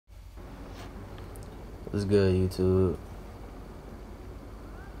What's good, YouTube?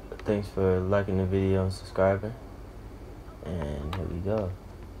 Thanks for liking the video and subscribing. And here we go.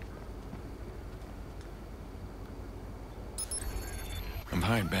 I've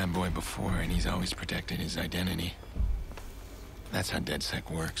hired Bad Boy before, and he's always protected his identity. That's how DedSec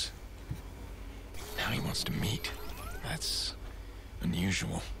works. Now he wants to meet. That's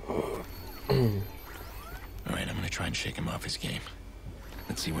unusual. Alright, I'm gonna try and shake him off his game.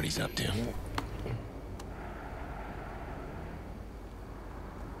 Let's see what he's up to.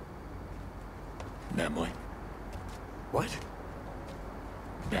 Bad Boy. What?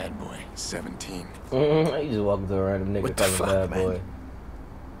 Bad Boy, 17. You just walk to a random nigga What the calling fuck, Bad man? Boy.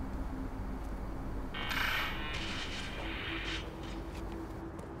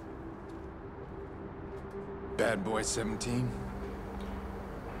 Bad Boy, 17?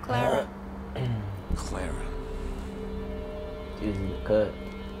 Clara. Clara. She's in the cut.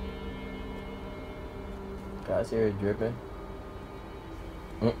 Guys here dripping.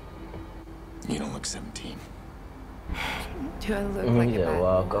 You don't look 17. Do I look like a He's a bad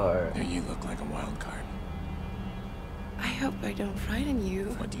wild boy? card. No, you look like a wild card. I hope I don't frighten you.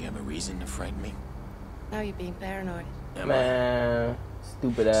 What, do you have a reason to frighten me? Now you're being paranoid. Am I? Man,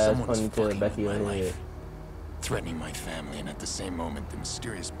 stupid ass Someone's ponytail fucking back of with your my head. life, threatening my family, and at the same moment, the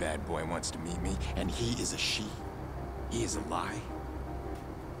mysterious Bad Boy wants to meet me, and he is a she. He is a lie.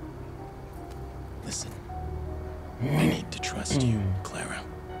 Listen, I need to trust you, Clara.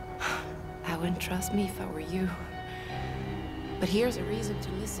 I wouldn't trust me if I were you. But here's a reason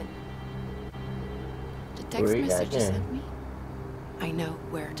to listen. The text Where you message you at then? sent me, I know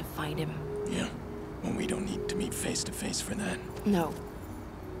where to find him. Yeah, well, we don't need to meet face to face for that. No.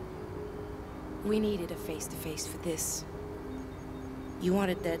 We needed a face-to-face for this. You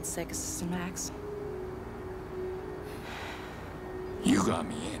wanted DedSec Assistant Max? You got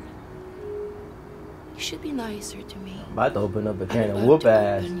me in. You should be nicer to me. About to open up a I'm can of about whoop to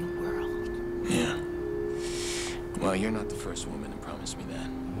ass. open your world. Yeah. Well, you're not the first woman to promise me that.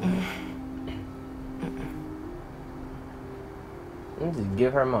 Let me just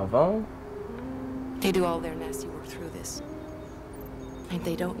give her my phone. They do all their nasty work through this. And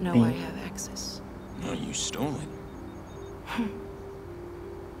they don't know I have access. No, you stole it. Nigga,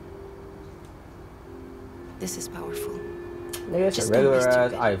 This is powerful. it's Just a don't be regular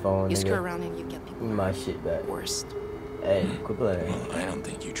ass stupid. iPhone, You screw nigga. around and you get people Give me my shit back. worst. Hey, quit playing. Well, I don't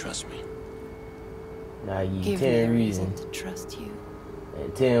think you trust me. Now you Give me a 10 reason reasons. to trust you.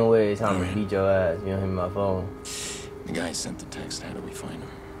 And 10 ways how I'm gonna Alright. beat your ass. You don't have my phone. The guy sent the text. How do we find him?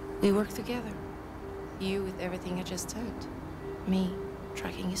 We work together. You with everything I just said. Me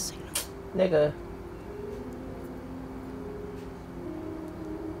tracking his signal. Nigga.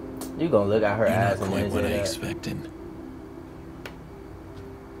 You gonna look at her You're ass not and quite then what I say that. expected.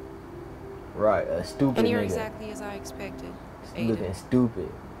 Right, a stupid And you're nigga. exactly as I expected. Looking Ada. stupid.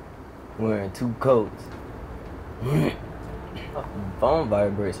 Wearing 2 coats. Phone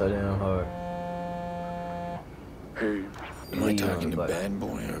vibrates so damn hard. Hey, Am I You talking to know, but- Bad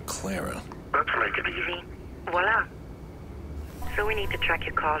Boy or Clara? Let's make it easy. Voila. So we need to track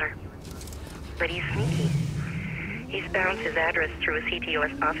your caller. But he's sneaky. He's bounced his address through a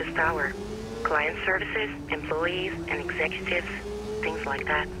CTOS office tower. Client services, employees, and executives, things like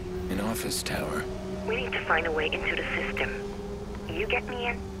that. An office tower. We need to find a way into the system. You get me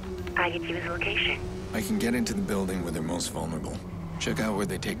in, I get you his location. I can get into the building where they're most vulnerable. Check out where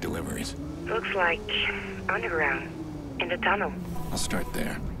they take deliveries. Looks like underground, in the tunnel. I'll start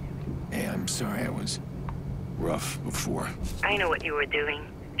there. Hey, I'm sorry I was rough before. I know what you were doing,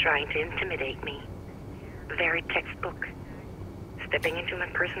 trying to intimidate me. Very textbook. Stepping into my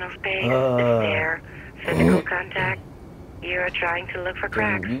personal space, the stare, physical contact. You're trying to look for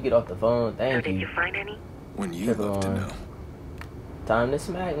cracks. You get off the phone, So thank did you. you find any? When you Triple love to on. know. Time to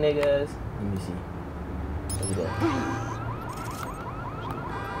smack niggas. Let me see. Look at that.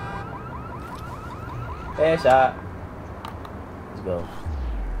 Headshot. Let's go.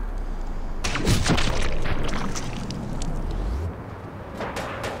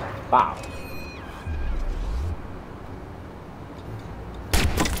 Wow.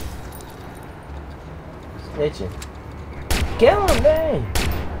 Snitching. Kill him, dang.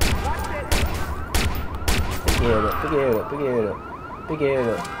 Pick your head up, pick your head up, pick your head up. Pick your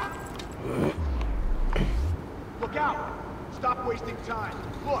head up. Look out! Stop wasting time.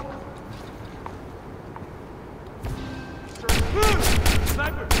 Look!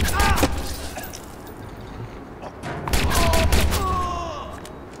 Sniper!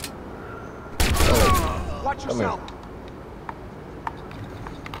 Watch Come here. yourself!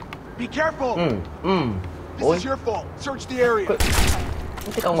 Be careful! This Boy. is your fault. Search the area. Quick. You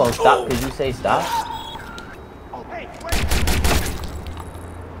think I'm gonna stop because you say stop?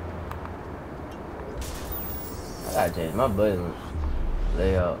 I gotta change my button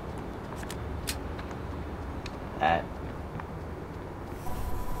layout. At.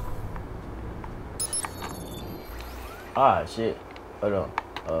 Ah, shit. Hold on.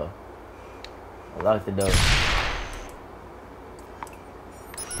 I locked the door.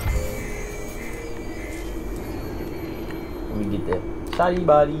 Let me get that shotty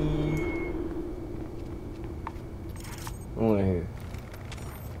body. Who in here?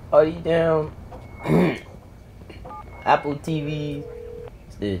 Oh, these damn Apple TV.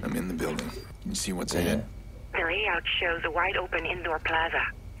 What's this? I'm in the building. Can you see what's ahead? The layout shows a wide open indoor plaza.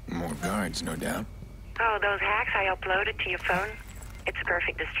 More guards, no doubt. Oh, those hacks I uploaded to your phone? It's a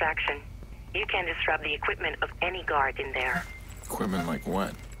perfect distraction. You can disrupt the equipment of any guard in there. Equipment like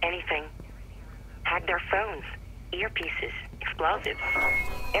what? Anything. Hack their phones, earpieces, explosives.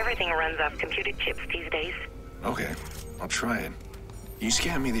 Everything runs off computer chips these days. Okay, I'll try it. You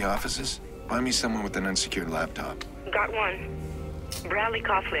scan me the offices? Find me someone with an unsecured laptop. Got one. Bradley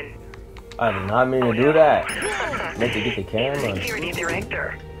Coughlin. I did not mean to do that. Meant to get the camera. Security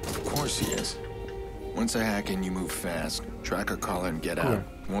director. Of course he is. Once I hack in, you move fast. Track our caller and get out.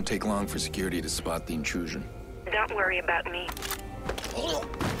 Won't take long for security to spot the intrusion. Don't worry about me.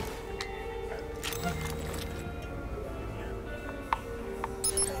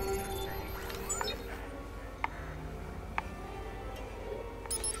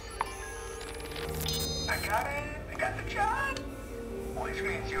 I got the job. Which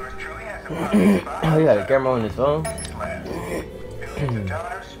means yours truly has a Oh, he got a camera on his phone? Billions of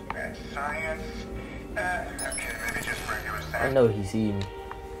dollars, and science. Okay, maybe just regular I science. know he see me.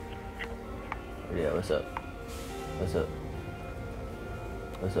 Yeah, what's up? What's up?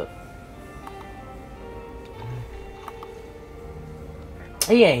 What's up?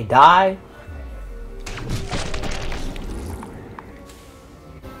 He ain't died.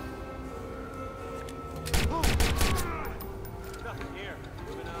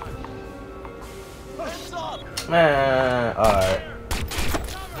 Man, alright.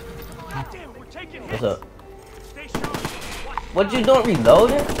 What's up? What you doing?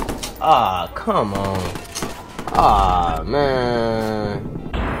 Reloading? Ah, come on. Ah, man.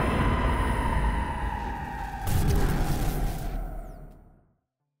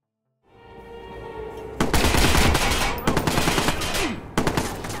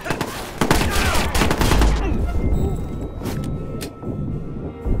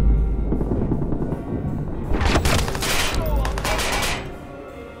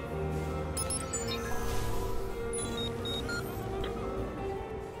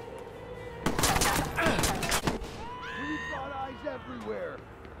 Everywhere.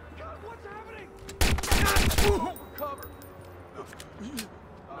 God, what's happening? Cover.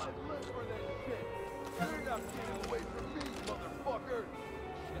 I live for that shit. You're not getting away from me, motherfucker.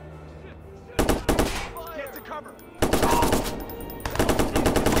 Shit. Get to cover.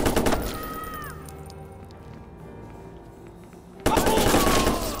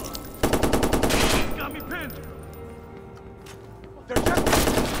 Got me pinned. They're just...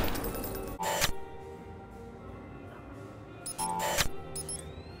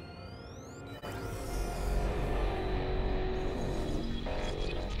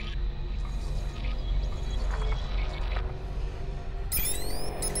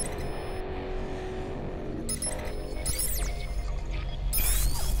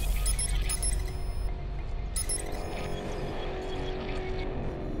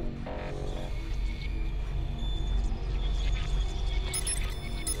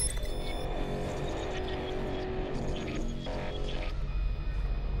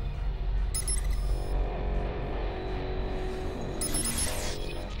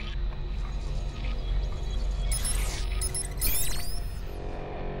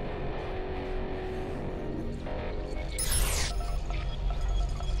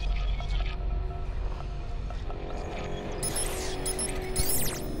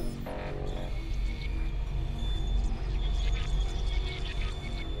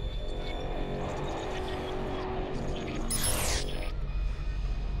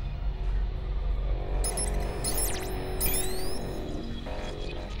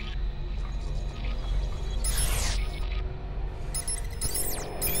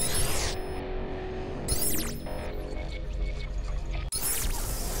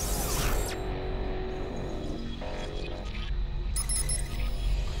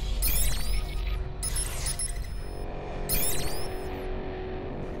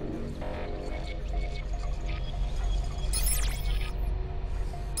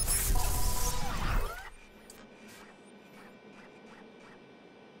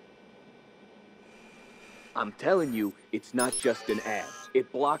 I'm telling you, it's not just an ad.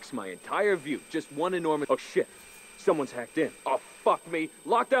 It blocks my entire view. Just one enormous... Oh, shit. Someone's hacked in. Oh, fuck me.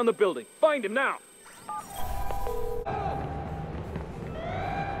 Lock down the building. Find him now.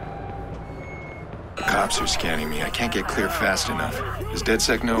 Cops are scanning me. I can't get clear fast enough. Does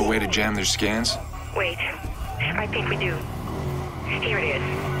DedSec know a way to jam their scans? Wait, I think we do. Here it is.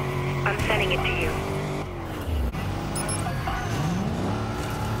 I'm sending it to you.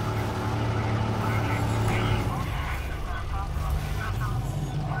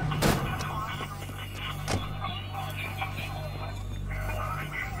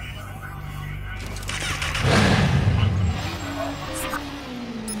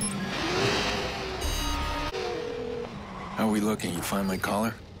 How are we looking? You find my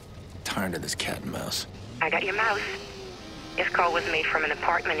collar? Tired of this cat and mouse. I got your mouse. This call was made from an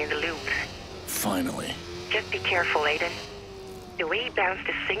apartment in the Loop. Finally. Just be careful, Aiden. The way he bounced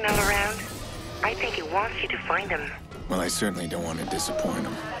the signal around, I think he wants you to find him. Well, I certainly don't want to disappoint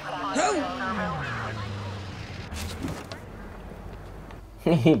him.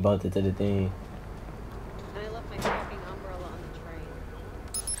 He bumped into the thing. And I left my fucking umbrella on the train.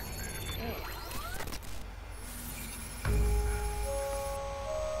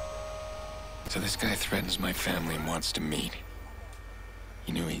 So this guy threatens my family and wants to meet.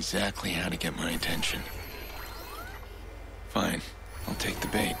 He knew exactly how to get my attention. Fine, I'll take the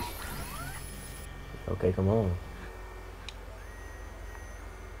bait. Okay, come on.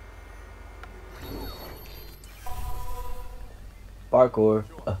 Parkour.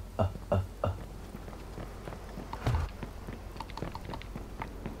 He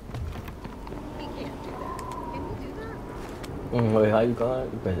can't do that. Can you do that? Wait, how you call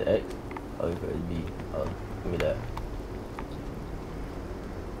it? You press X? Oh, you press B. Oh, give me that.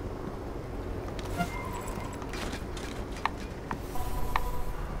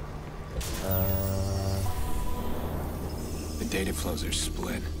 The data flows are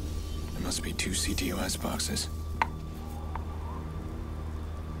split. There must be 2 CTOS boxes.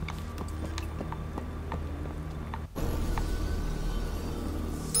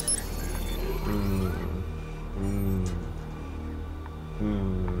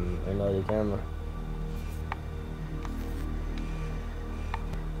 Another camera.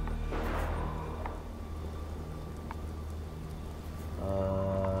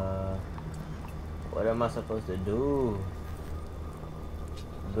 What am I supposed to do?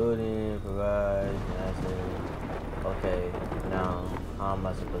 Building, provide, asset. Okay, now how am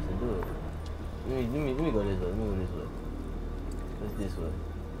I supposed to do it? Let me go this way. Let me go this way. What's this way?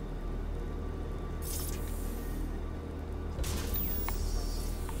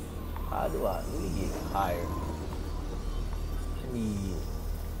 How do I? Let me get higher. Let me.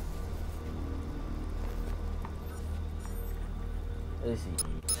 Let's see.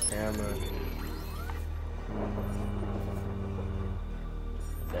 Camera.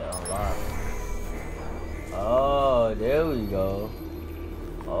 That unlocked. Oh, there we go.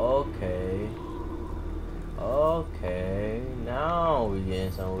 Okay. Okay. Now we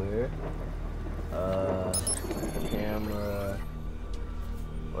getting somewhere. Camera.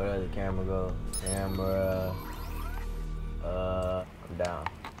 Where does the camera go? Camera. I'm down.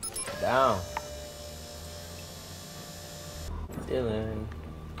 Down. Dylan.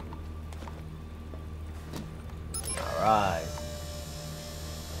 Alright.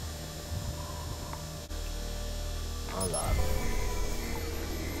 Unlock.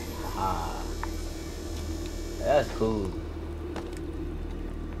 Ah. That's cool.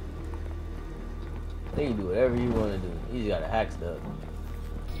 I think you do whatever you want to do. You just gotta hack stuff.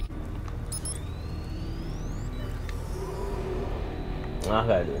 I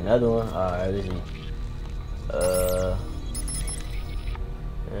gotta do another one. Alright, let's see.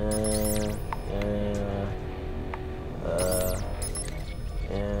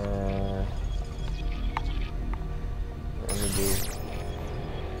 Let me do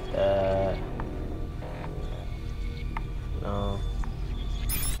that. No.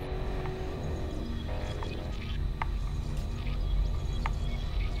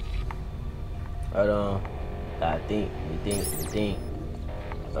 Hold on. I think.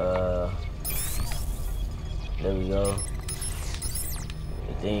 There we go.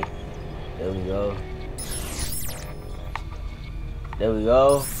 There we go. There we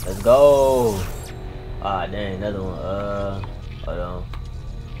go. Let's go. Ah, dang, another one. Hold on.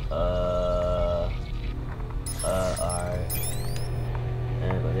 Alright.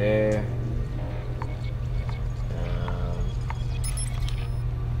 And go there.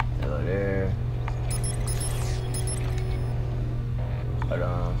 Go there. Hold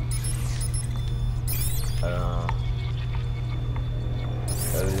on.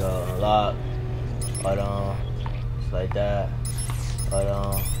 There we go. Unlock. Hold on. Just like that. Hold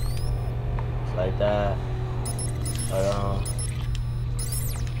on. Just like that. Hold on.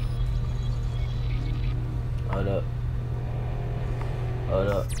 Hold up. Hold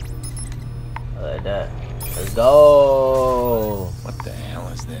up. Like that. Let's go. What the hell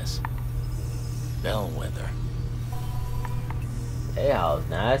is this? Bellwether. That house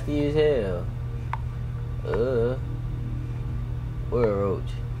nasty as hell. Where a roach?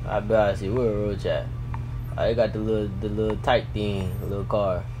 I bet I see where a roach at. Oh, they got the little tight thing, the little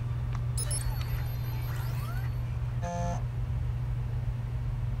car.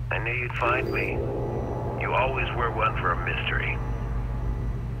 I knew you'd find me. You always were one for a mystery.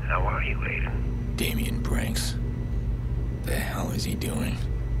 How are you, Aiden? Damien Branks. The hell is he doing?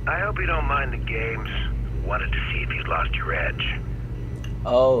 I hope you don't mind the games. Wanted to see if you'd lost your edge.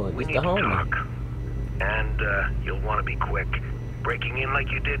 Oh, We it's need the to homie. talk. And, you'll want to be quick. Breaking in like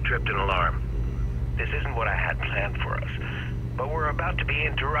you did tripped an alarm. This isn't what I had planned for us. But we're about to be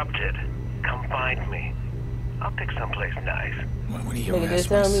interrupted. Come find me. I'll pick someplace nice. Why would he Nigga, harass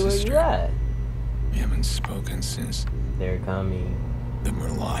just my tell me where you sister? at. We haven't spoken since They're coming. the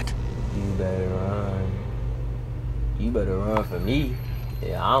Merlot. You better run. You better run for me.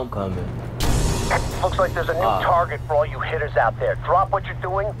 Yeah, I'm coming. Looks like there's a new target for all you hitters out there. Drop what you're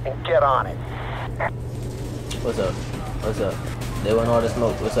doing and get on it. What's up? What's up? They want all the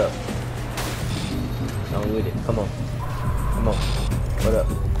smoke. What's up? I'm with it. Come on. Come on. What up?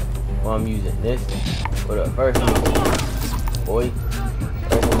 Well, I'm using this. What up? First move. Boy.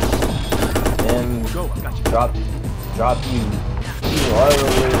 First move. Then drop you. You all the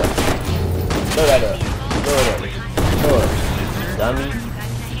way up. Throw that up. Throw it up. Throw it up. Dummy.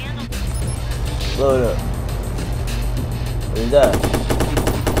 Blow it up. What is that?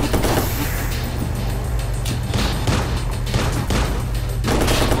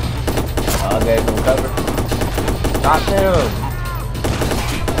 Okay, some cover. Stop him.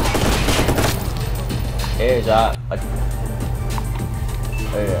 Headshot.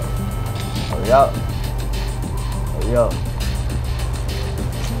 Hurry up. Hurry up. Hurry up.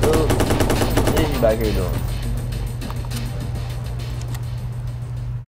 Dude, what is you back here doing?